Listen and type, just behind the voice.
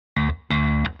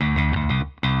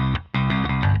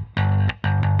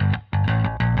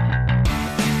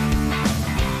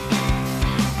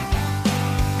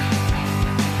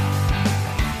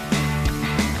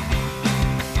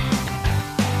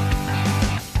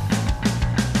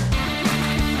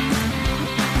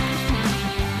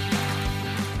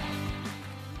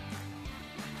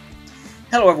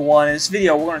Hello everyone, in this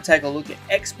video we're going to take a look at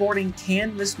exporting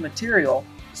Canvas material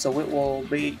so it will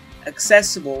be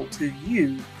accessible to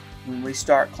you when we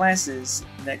start classes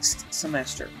next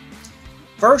semester.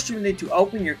 First, you need to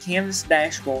open your Canvas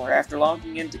dashboard. After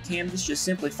logging into Canvas, just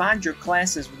simply find your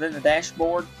classes within the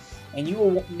dashboard and you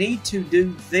will need to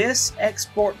do this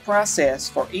export process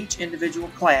for each individual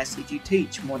class if you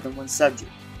teach more than one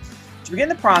subject. To begin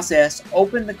the process,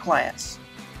 open the class.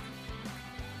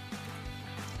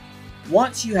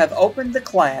 Once you have opened the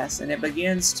class and it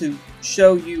begins to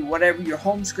show you whatever your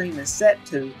home screen is set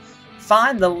to,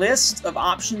 find the list of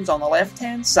options on the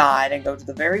left-hand side and go to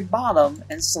the very bottom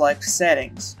and select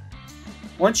Settings.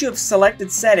 Once you have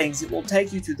selected Settings, it will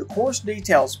take you to the Course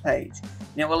Details page,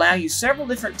 and it will allow you several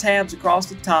different tabs across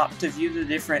the top to view the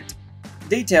different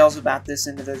details about this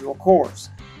individual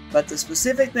course. But the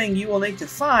specific thing you will need to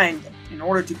find in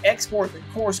order to export the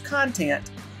course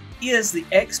content is the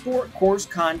Export Course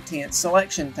Content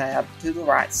Selection tab to the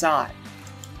right side.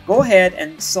 Go ahead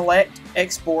and select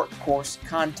Export Course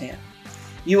Content.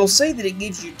 You will see that it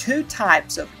gives you two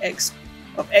types of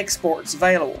exports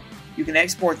available. You can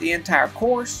export the entire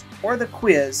course or the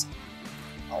quiz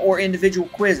or individual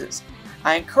quizzes.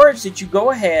 I encourage that you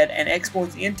go ahead and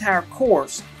export the entire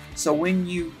course so when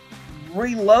you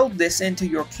reload this into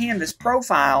your Canvas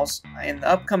profiles in the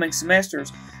upcoming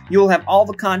semesters, you'll have all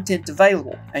the content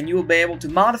available and you will be able to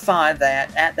modify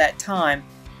that at that time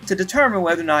to determine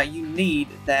whether or not you need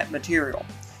that material.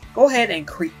 Go ahead and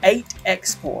create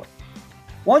export.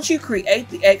 Once you create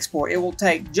the export, it will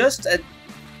take just a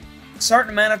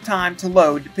certain amount of time to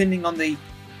load depending on the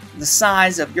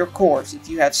size of your course. If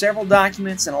you have several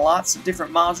documents and lots of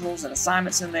different modules and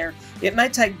assignments in there, it may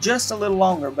take just a little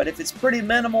longer, but if it's pretty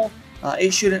minimal,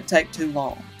 it shouldn't take too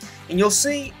long. And you'll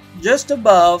see just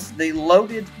above the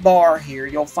loaded bar here,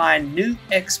 you'll find New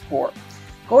Export.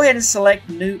 Go ahead and select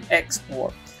New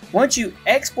Export. Once you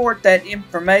export that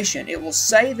information, it will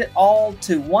save it all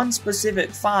to one specific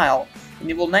file, and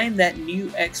it will name that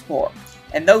New Export.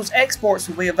 And those exports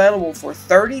will be available for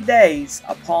 30 days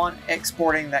upon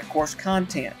exporting that course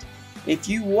content. If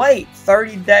you wait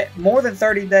more than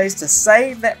 30 days to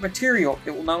save that material,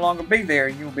 it will no longer be there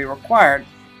and you will be required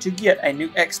to get a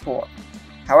new export.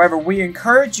 However, we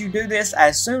encourage you to do this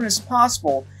as soon as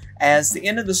possible as the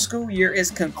end of the school year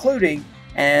is concluding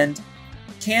and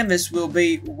Canvas will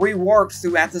be reworked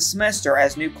throughout the semester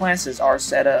as new classes are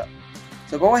set up.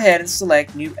 So go ahead and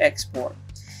select New Export.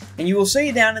 And you will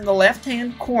see down in the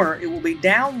left-hand corner it will be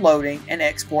downloading an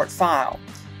export file.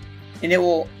 And it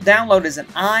will download as an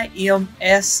IMSCC.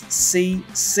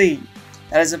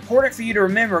 That is important for you to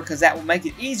remember because that will make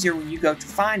it easier when you go to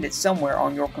find it somewhere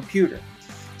on your computer.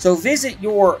 So visit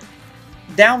your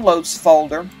Downloads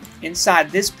folder inside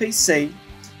this PC,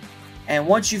 and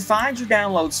once you find your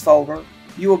Downloads folder,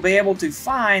 you will be able to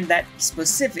find that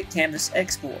specific Canvas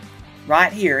export.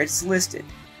 Right here, it's listed.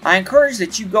 I encourage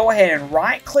that you go ahead and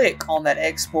right-click on that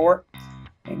export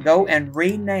and go and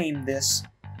rename this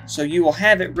so you will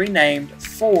have it renamed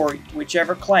for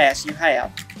whichever class you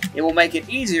have. It will make it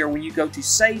easier when you go to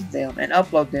save them and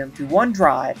upload them to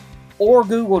OneDrive or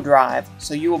Google Drive,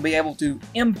 so you will be able to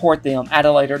import them at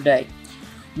a later date.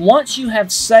 Once you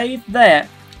have saved that,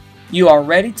 you are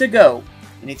ready to go.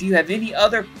 And if you have any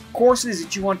other courses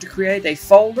that you want to create a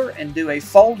folder and do a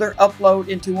folder upload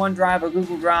into OneDrive or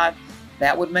Google Drive,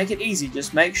 that would make it easy.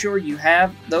 Just make sure you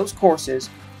have those courses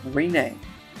renamed.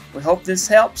 We hope this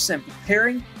helps in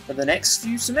preparing for the next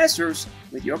few semesters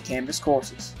with your Canvas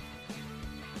courses.